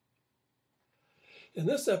In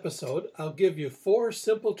this episode, I'll give you 4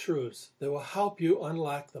 simple truths that will help you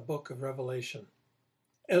unlock the book of Revelation.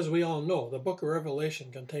 As we all know, the book of Revelation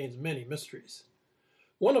contains many mysteries.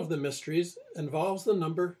 One of the mysteries involves the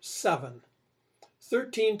number 7.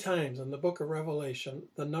 13 times in the book of Revelation,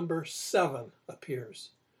 the number 7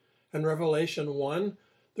 appears. In Revelation 1,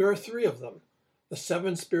 there are 3 of them: the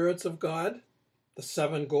 7 spirits of God, the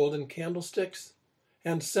 7 golden candlesticks,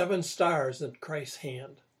 and 7 stars in Christ's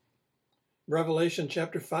hand. Revelation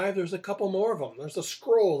chapter 5, there's a couple more of them. There's a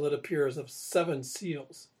scroll that appears of 7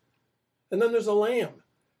 seals. And then there's a lamb,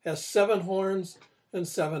 has 7 horns and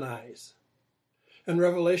 7 eyes. In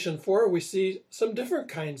Revelation 4, we see some different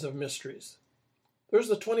kinds of mysteries. There's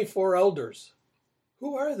the 24 elders.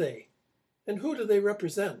 Who are they? And who do they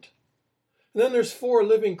represent? And then there's 4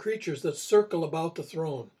 living creatures that circle about the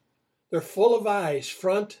throne. They're full of eyes,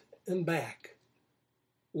 front and back.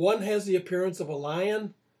 One has the appearance of a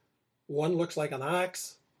lion. One looks like an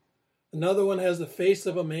ox. Another one has the face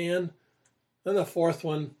of a man. And the 4th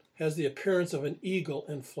one has the appearance of an eagle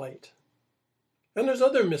in flight. And there's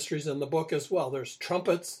other mysteries in the book as well. There's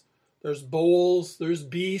trumpets, there's bowls, there's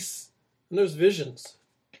beasts, and there's visions.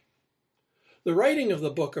 The writing of the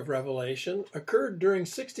book of Revelation occurred during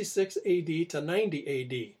 66 AD to 90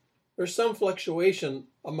 AD. There's some fluctuation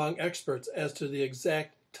among experts as to the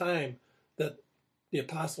exact time that the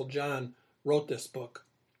Apostle John wrote this book.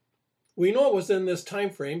 We know it was in this time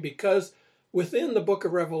frame because within the book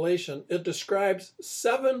of Revelation, it describes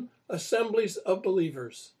 7 assemblies of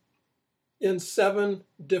believers in 7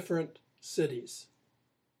 different cities.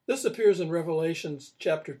 This appears in Revelation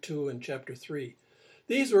chapter 2 and chapter 3.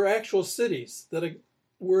 These were actual cities that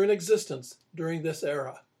were in existence during this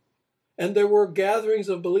era, and there were gatherings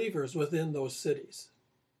of believers within those cities.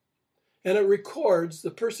 And it records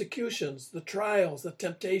the persecutions, the trials, the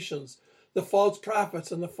temptations, the false prophets,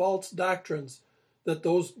 and the false doctrines that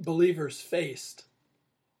those believers faced.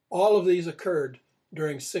 All of these occurred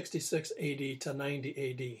during 66 AD to 90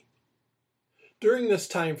 AD. During this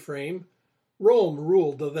time frame, Rome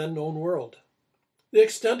ruled the then known world. The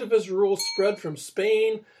extent of his rule spread from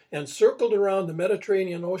Spain and circled around the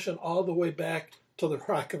Mediterranean Ocean all the way back to the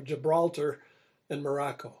Rock of Gibraltar in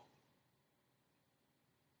Morocco.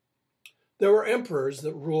 There were emperors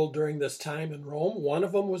that ruled during this time in Rome. One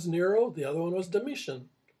of them was Nero, the other one was Domitian.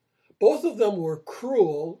 Both of them were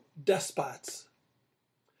cruel despots,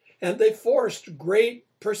 and they forced great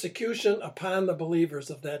persecution upon the believers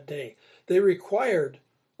of that day. They required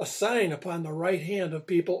a sign upon the right hand of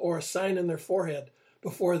people or a sign in their forehead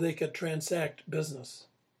before they could transact business.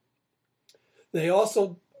 They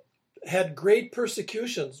also had great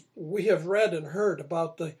persecutions. We have read and heard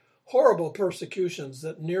about the horrible persecutions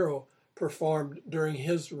that Nero performed during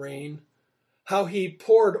his reign, how he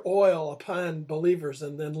poured oil upon believers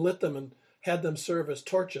and then lit them and had them serve as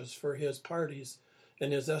torches for his parties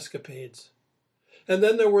and his escapades. And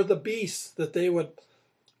then there were the beasts that they would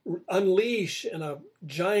unleash in a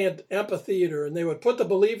giant amphitheater, and they would put the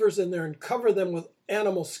believers in there and cover them with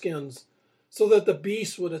animal skins so that the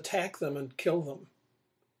beasts would attack them and kill them.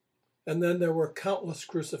 And then there were countless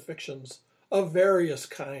crucifixions of various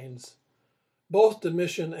kinds. Both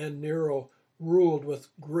Domitian and Nero ruled with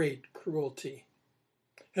great cruelty.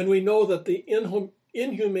 And we know that the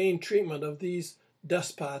inhumane treatment of these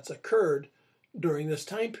despots occurred during this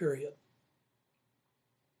time period.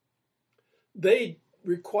 They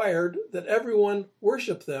required that everyone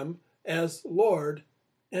worship them as Lord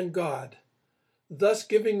and God, thus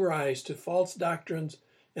giving rise to false doctrines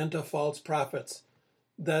and to false prophets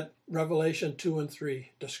that Revelation 2 and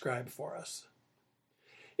 3 describe for us.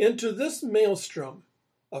 Into this maelstrom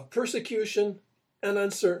of persecution and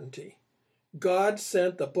uncertainty, God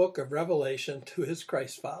sent the book of Revelation to his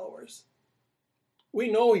Christ followers. We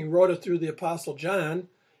know he wrote it through the Apostle John.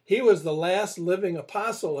 He was the last living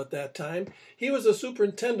apostle at that time. He was a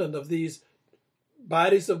superintendent of these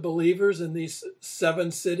bodies of believers in these 7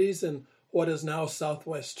 cities in what is now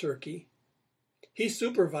southwest Turkey. He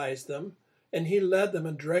supervised them, and he led them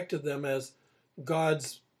and directed them as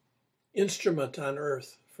God's instrument on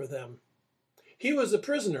earth for them. He was a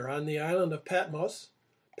prisoner on the island of Patmos.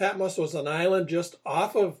 Patmos was an island just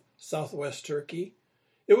off of southwest Turkey.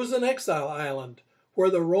 It was an exile island where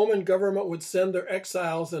the Roman government would send their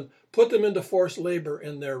exiles and put them into forced labor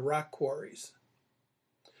in their rock quarries.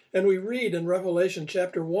 And we read in Revelation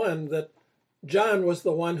chapter 1 that John was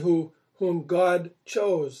the one whom God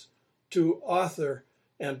chose to author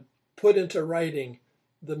and put into writing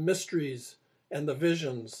the mysteries and the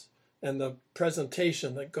visions and the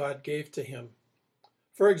presentation that God gave to him.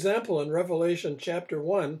 For example, in Revelation chapter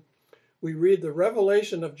 1, we read the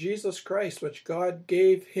revelation of Jesus Christ, which God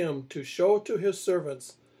gave him to show to his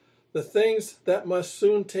servants the things that must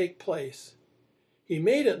soon take place. He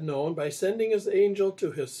made it known by sending his angel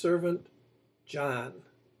to his servant John.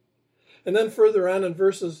 And then further on in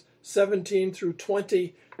verses 17 through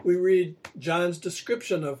 20, we read John's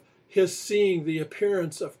description of his seeing the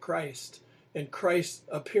appearance of Christ and Christ's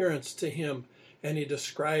appearance to him. And he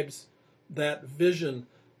describes that vision,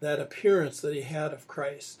 that appearance that he had of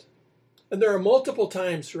Christ. And there are multiple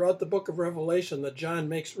times throughout the book of Revelation that John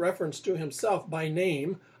makes reference to himself by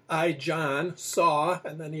name. I, John, saw,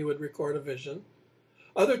 and then he would record a vision.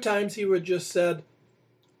 Other times he would just said,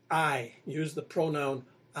 I, use the pronoun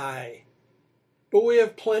I. But we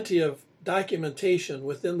have plenty of documentation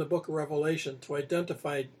within the book of Revelation to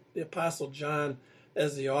identify the Apostle John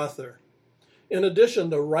as the author. In addition,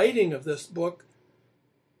 the writing of this book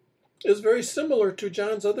is very similar to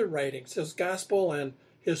John's other writings, his gospel and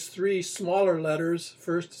his three smaller letters,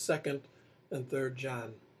 1st, 2nd, and 3rd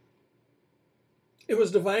John. It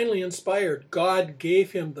was divinely inspired. God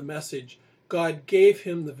gave him the message. God gave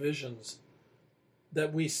him the visions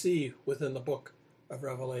that we see within the book of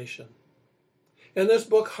Revelation. And this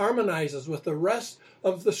book harmonizes with the rest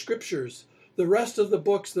of the scriptures, the rest of the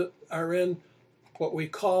books that are in what we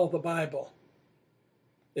call the Bible.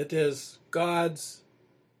 It is God's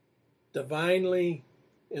divinely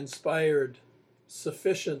inspired,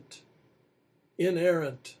 sufficient,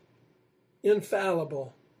 inerrant,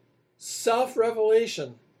 infallible,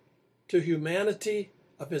 self-revelation to humanity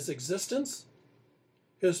of his existence,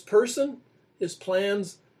 his person, his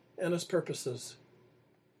plans, and his purposes.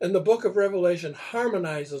 And the book of Revelation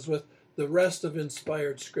harmonizes with the rest of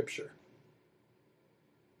inspired scripture.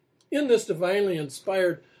 In this divinely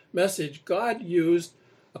inspired message, God used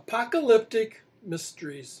apocalyptic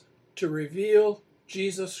mysteries to reveal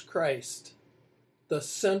Jesus Christ, the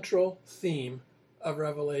central theme of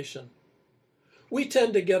Revelation. We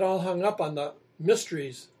tend to get all hung up on the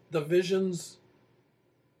mysteries, the visions,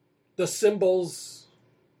 the symbols,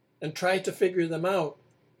 and try to figure them out,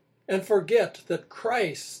 and forget that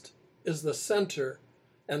Christ is the center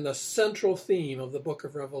and the central theme of the book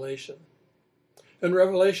of Revelation. In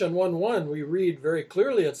Revelation 1:1, we read very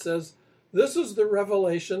clearly, it says, this is the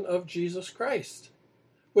revelation of Jesus Christ,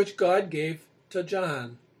 which God gave to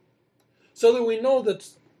John. So that we know that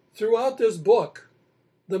throughout this book,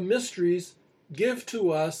 the mysteries give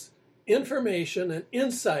to us information and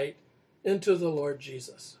insight into the Lord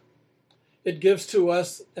Jesus. It gives to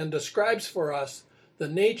us and describes for us the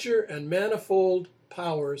nature and manifold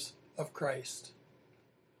powers of Christ.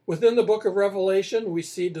 Within the book of Revelation, we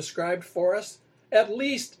see described for us at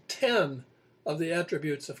least 10 of the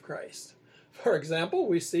attributes of Christ. For example,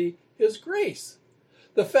 we see his grace.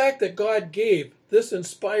 The fact that God gave this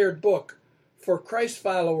inspired book for Christ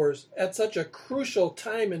followers at such a crucial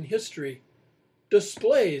time in history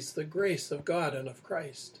displays the grace of God and of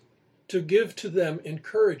Christ to give to them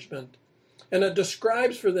encouragement. And it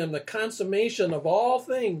describes for them the consummation of all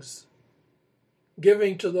things,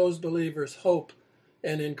 giving to those believers hope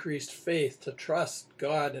and increased faith to trust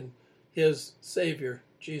God and his Savior,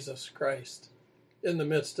 Jesus Christ, in the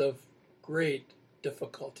midst of great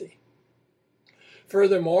difficulty.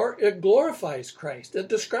 Furthermore, it glorifies Christ. It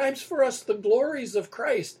describes for us the glories of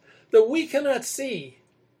Christ that we cannot see.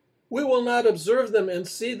 We will not observe them and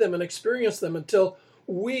see them and experience them until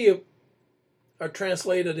we are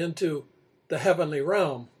translated into the heavenly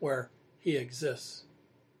realm where he exists.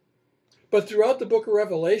 But throughout the book of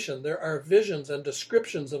Revelation, there are visions and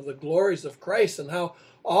descriptions of the glories of Christ and how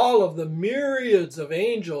all of the myriads of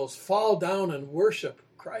angels fall down and worship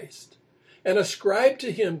Christ and ascribe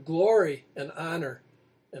to him glory and honor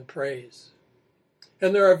and praise.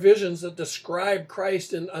 And there are visions that describe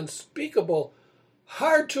Christ in unspeakable,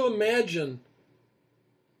 hard to imagine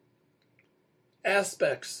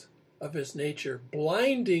aspects of his nature,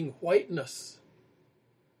 blinding whiteness,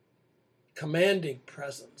 commanding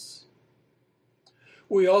presence.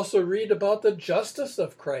 We also read about the justice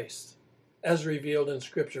of Christ as revealed in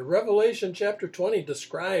Scripture. Revelation chapter 20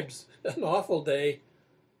 describes an awful day,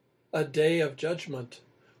 a day of judgment,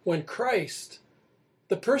 when Christ,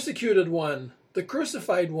 the persecuted one, the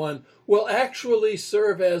crucified one, will actually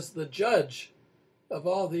serve as the judge of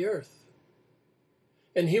all the earth.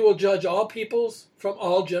 And he will judge all peoples from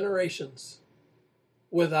all generations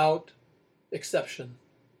without exception.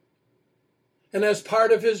 And as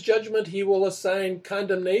part of his judgment, he will assign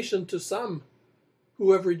condemnation to some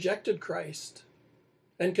who have rejected Christ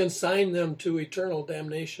and consign them to eternal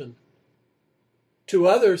damnation. To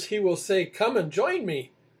others, he will say, come and join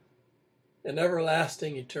me in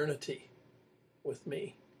everlasting eternity with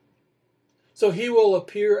me. So he will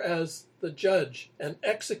appear as the judge and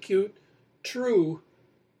execute true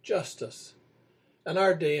justice. In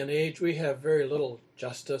our day and age, we have very little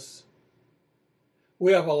justice.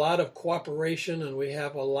 We have a lot of cooperation and we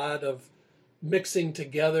have a lot of mixing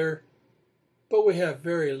together, but we have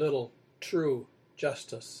very little true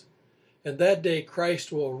justice. And that day,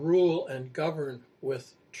 Christ will rule and govern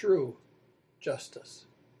with true justice.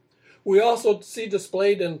 We also see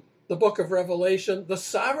displayed in the book of Revelation the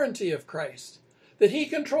sovereignty of Christ, that he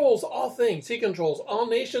controls all things. He controls all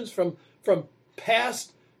nations from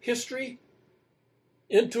past history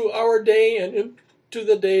into our day and into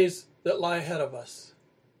the days that lie ahead of us.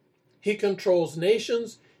 He controls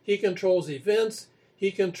nations, he controls events,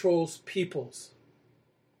 he controls peoples.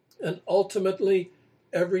 And ultimately,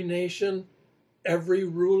 every nation, every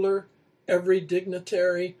ruler, every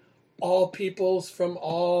dignitary, all peoples from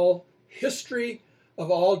all history, of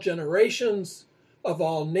all generations, of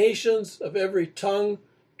all nations, of every tongue,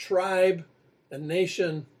 tribe, and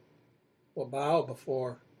nation will bow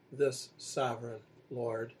before this sovereign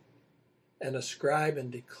Lord and ascribe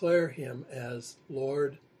and declare him as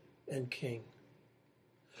Lord and King.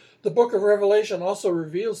 The book of Revelation also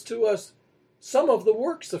reveals to us some of the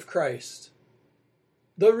works of Christ,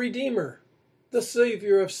 the Redeemer, the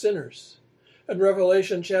Savior of sinners. In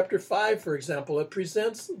Revelation chapter 5, for example, it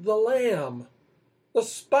presents the Lamb, the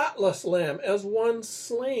spotless Lamb, as one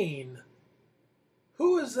slain.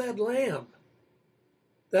 Who is that Lamb?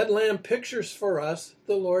 That Lamb pictures for us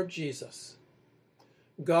the Lord Jesus.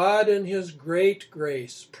 God in his great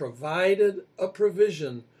grace provided a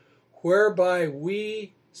provision whereby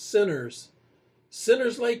we sinners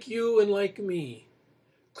like you and like me,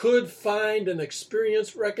 could find and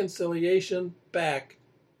experience reconciliation back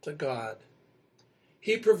to God.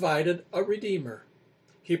 He provided a Redeemer.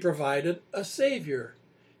 He provided a Savior.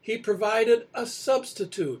 He provided a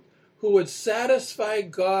substitute who would satisfy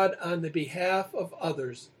God on the behalf of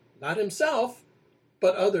others, not himself,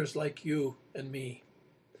 but others like you and me.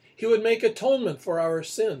 He would make atonement for our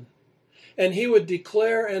sin, and he would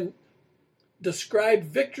declare and describe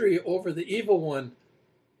victory over the evil one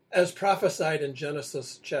as prophesied in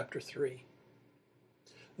Genesis chapter 3.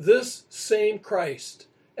 This same Christ,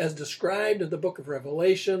 as described in the book of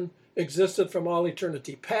Revelation, existed from all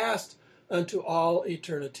eternity past unto all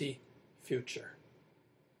eternity future.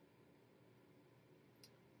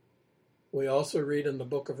 We also read in the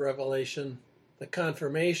book of Revelation the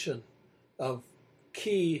confirmation of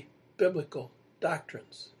key biblical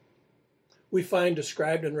doctrines. We find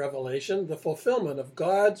described in Revelation the fulfillment of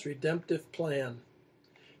God's redemptive plan.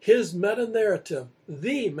 His meta-narrative,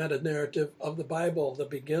 the meta-narrative of the Bible that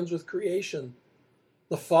begins with creation,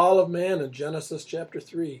 the fall of man in Genesis chapter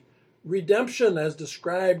 3, redemption as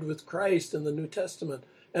described with Christ in the New Testament,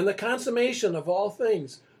 and the consummation of all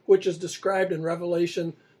things, which is described in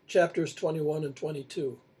Revelation chapters 21 and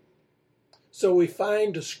 22. So we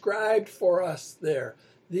find described for us there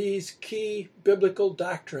these key biblical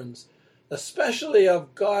doctrines, especially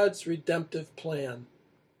of God's redemptive plan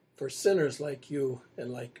for sinners like you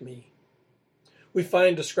and like me. We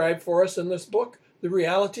find described for us in this book the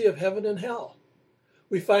reality of heaven and hell.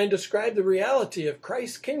 We find described the reality of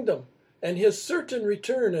Christ's kingdom and his certain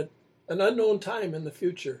return at an unknown time in the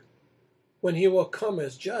future, when he will come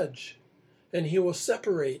as judge, and he will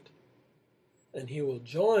separate, and he will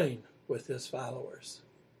join with his followers.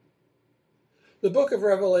 The book of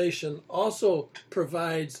Revelation also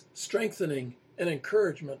provides strengthening and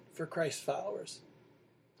encouragement for Christ's followers.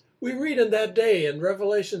 We read in that day in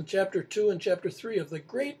Revelation chapter 2 and chapter 3 of the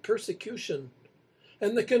great persecution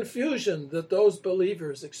and the confusion that those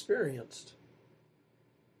believers experienced.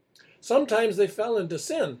 Sometimes they fell into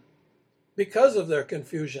sin because of their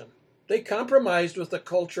confusion. They compromised with the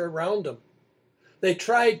culture around them. They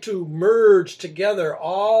tried to merge together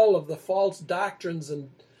all of the false doctrines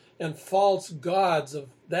and false gods of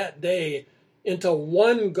that day into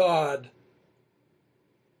one God.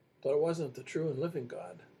 But it wasn't the true and living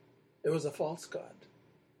God. It was a false God.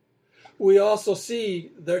 We also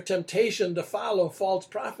see their temptation to follow false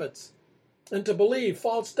prophets and to believe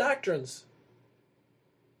false doctrines.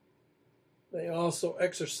 They also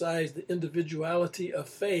exercise the individuality of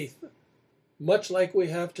faith, much like we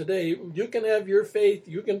have today. You can have your faith,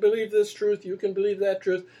 you can believe this truth, you can believe that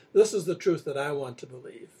truth. This is the truth that I want to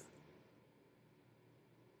believe.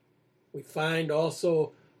 We find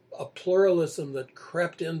also a pluralism that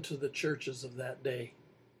crept into the churches of that day.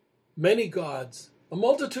 Many gods, a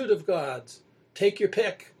multitude of gods. Take your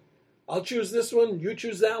pick. I'll choose this one, you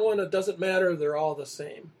choose that one, it doesn't matter, they're all the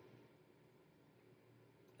same.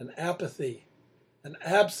 An apathy, an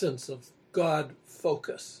absence of God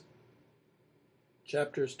focus.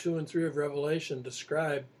 Chapters 2 and 3 of Revelation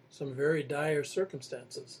describe some very dire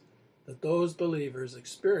circumstances that those believers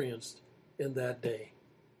experienced in that day.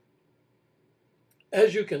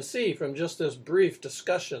 As you can see from just this brief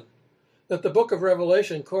discussion, that the book of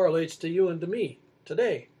Revelation correlates to you and to me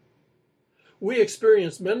today. We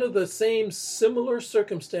experience many of the same similar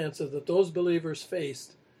circumstances that those believers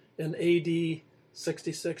faced in AD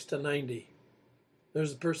 66 to 90.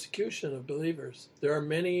 There's a persecution of believers. There are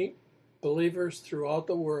many believers throughout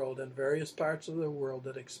the world, in various parts of the world,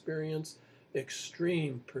 that experience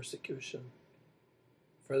extreme persecution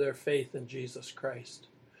for their faith in Jesus Christ.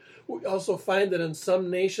 We also find that in some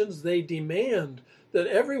nations they demand that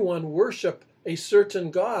everyone worship a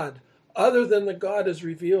certain God other than the God is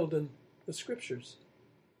revealed in the Scriptures.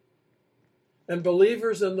 And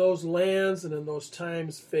believers in those lands and in those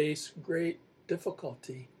times face great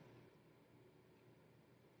difficulty.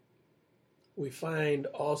 We find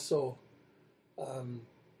also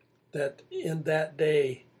that in that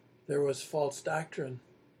day there was false doctrine.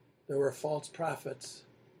 There were false prophets.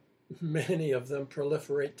 Many of them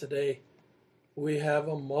proliferate today. We have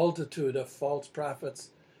a multitude of false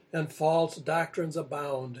prophets, and false doctrines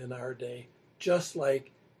abound in our day, just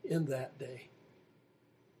like in that day.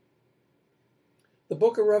 The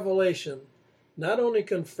book of Revelation not only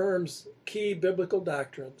confirms key biblical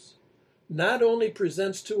doctrines, not only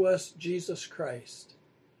presents to us Jesus Christ,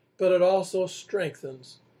 but it also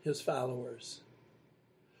strengthens his followers.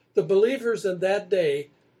 The believers in that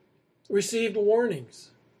day received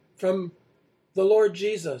warnings from the Lord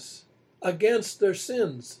Jesus against their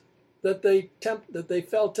sins that they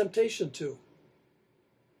felt temptation to.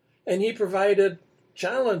 And he provided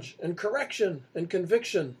challenge and correction and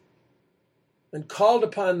conviction and called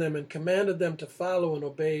upon them and commanded them to follow and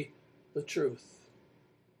obey the truth.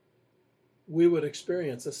 We would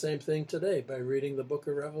experience the same thing today by reading the book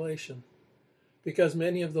of Revelation, because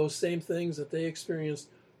many of those same things that they experienced,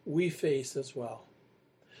 we face as well.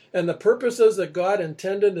 And the purposes that God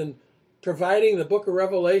intended in providing the book of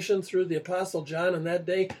Revelation through the Apostle John in that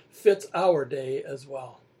day fits our day as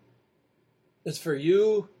well. It's for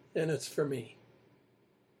you and it's for me.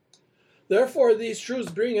 Therefore, these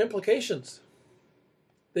truths bring implications.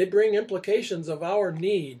 They bring implications of our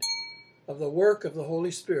need of the work of the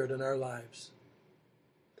Holy Spirit in our lives.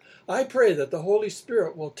 I pray that the Holy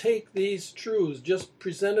Spirit will take these truths just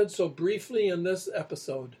presented so briefly in this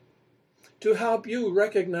episode to help you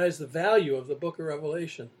recognize the value of the book of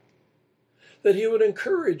Revelation. That he would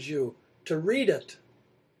encourage you to read it.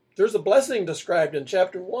 There's a blessing described in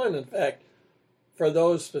chapter 1, in fact, for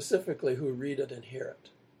those specifically who read it and hear it.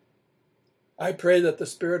 I pray that the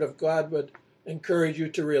Spirit of God would encourage you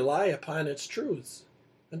to rely upon its truths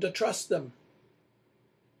and to trust them.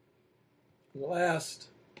 And last,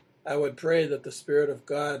 I would pray that the Spirit of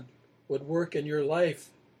God would work in your life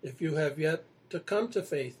if you have yet to come to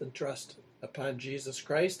faith and trust upon Jesus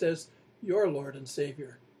Christ as your Lord and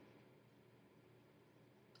Savior.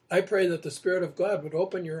 I pray that the Spirit of God would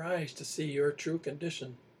open your eyes to see your true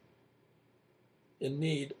condition in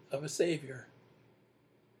need of a Savior.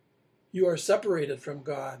 You are separated from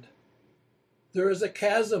God. There is a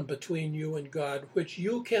chasm between you and God which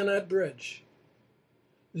you cannot bridge.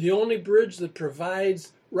 The only bridge that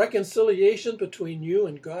provides reconciliation between you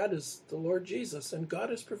and God is the Lord Jesus, and God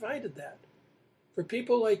has provided that for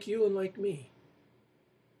people like you and like me.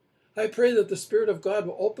 I pray that the Spirit of God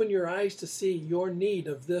will open your eyes to see your need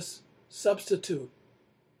of this substitute,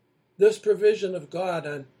 this provision of God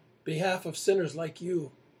on behalf of sinners like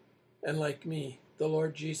you and like me, the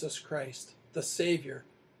Lord Jesus Christ, the Savior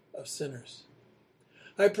of sinners.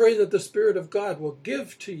 I pray that the Spirit of God will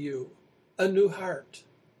give to you a new heart,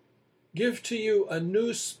 give to you a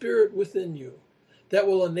new spirit within you that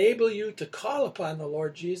will enable you to call upon the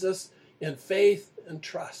Lord Jesus in faith and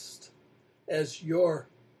trust as your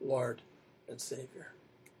Lord and Savior.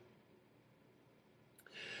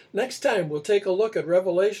 Next time, we'll take a look at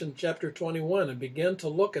Revelation chapter 21 and begin to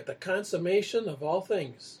look at the consummation of all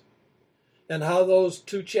things and how those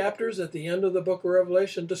two chapters at the end of the book of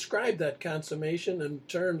Revelation describe that consummation in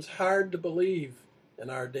terms hard to believe in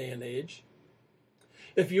our day and age.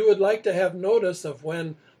 If you would like to have notice of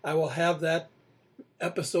when I will have that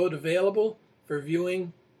episode available for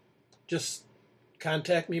viewing, just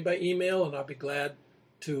contact me by email and I'll be glad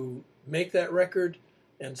to make that record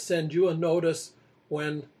and send you a notice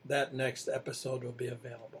when that next episode will be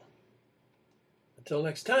available. Until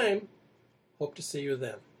next time, hope to see you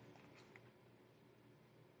then.